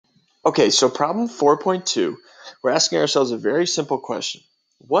Okay, so problem 4.2, we're asking ourselves a very simple question.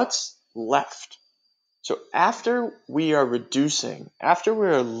 What's left? So after we are reducing, after we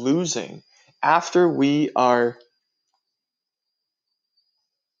are losing, after we are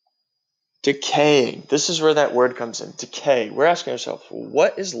decaying, this is where that word comes in, decay. We're asking ourselves,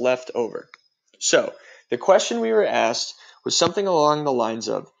 what is left over? So the question we were asked was something along the lines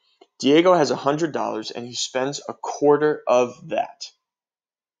of, Diego has $100 and he spends a quarter of that.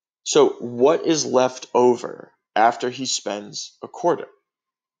 So what is left over after he spends a quarter?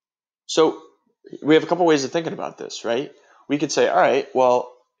 So we have a couple ways of thinking about this, right? We could say, all right,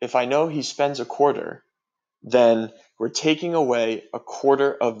 well, if I know he spends a quarter, then we're taking away a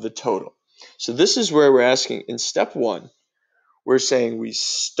quarter of the total. So this is where we're asking in step one, we're saying we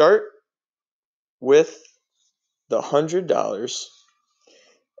start with the $100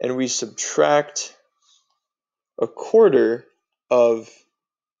 and we subtract a quarter of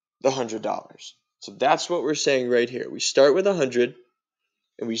the $100. So that's what we're saying right here. We start with 100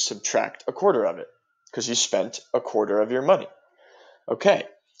 and we subtract a quarter of it because you spent a quarter of your money. Okay,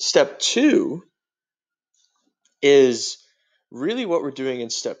 step two is really what we're doing in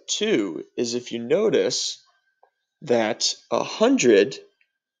step two is if you notice that 100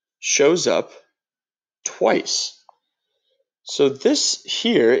 shows up twice. So this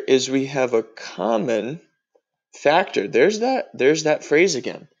here is we have a common factor. There's that phrase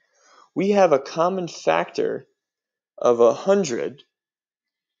again. We have a common factor of 100,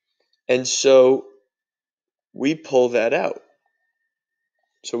 and so we pull that out.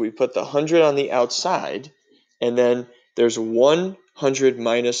 So we put the 100 on the outside, and then there's 100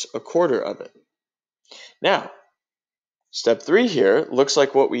 minus a quarter of it. Now, step three here looks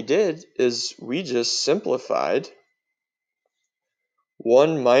like what we did is we just simplified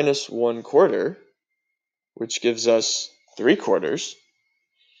 1 minus 1/4, which gives us 3/4.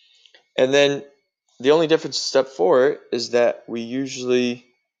 And then the only difference in step four is that we usually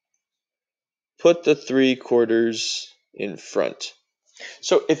put the 3/4 in front.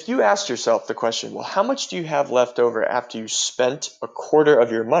 So if you asked yourself the question, well, how much do you have left over after you spent a quarter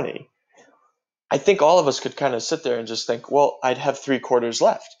of your money? I think all of us could kind of sit there and just think, well, I'd have 3/4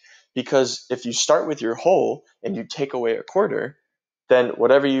 left. Because if you start with your whole and you take away a quarter, then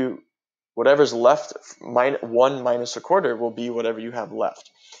whatever's left, 1 minus a quarter will be whatever you have left.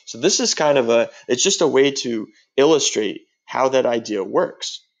 So this is kind of it's just a way to illustrate how that idea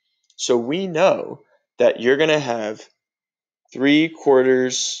works. So we know that you're going to have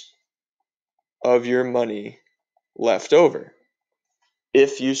 3/4 of your money left over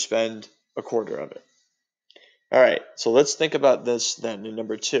if you spend a quarter of it. All right, so let's think about this then in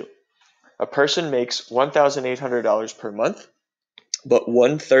number two. A person makes $1,800 per month, but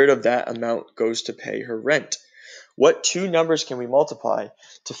 1/3 of that amount goes to pay her rent. What two numbers can we multiply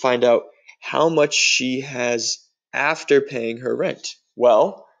to find out how much she has after paying her rent?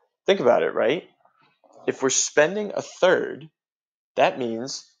 Well, think about it, right? If we're spending 1/3, that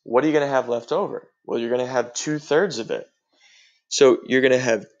means what are you going to have left over? Well, you're going to have 2/3 of it. So you're going to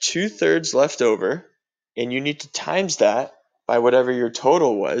have 2/3 left over, and you need to times that by whatever your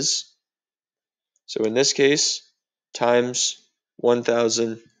total was. So in this case, times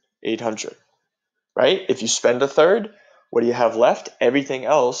 1,800, right? If you spend 1/3, what do you have left? Everything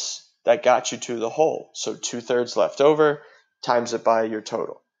else that got you to the whole. So 2/3 left over, times it by your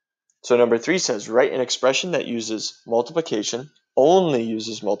total. So number three says, write an expression that uses multiplication, only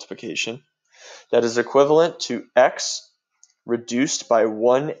uses multiplication, that is equivalent to x reduced by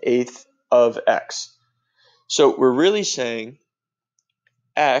 1/8 of x. So we're really saying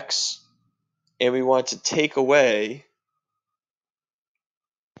x, and we want to take away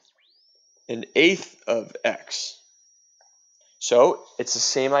 1/8 of x. So it's the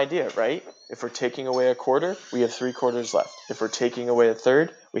same idea, right? If we're taking away a quarter, we have 3/4 left. If we're taking away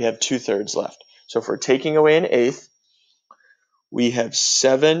 1/3, we have 2/3 left. So if we're taking away 1/8, we have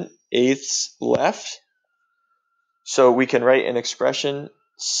 7/8 left. So we can write an expression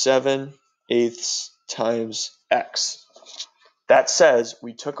 7/8 times x. That says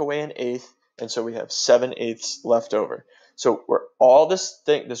we took away 1/8, and so we have 7/8 left over. So we're all this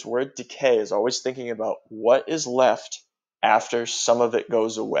word decay is always thinking about what is left after some of it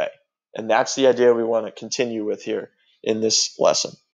goes away. And that's the idea we want to continue with here in this lesson.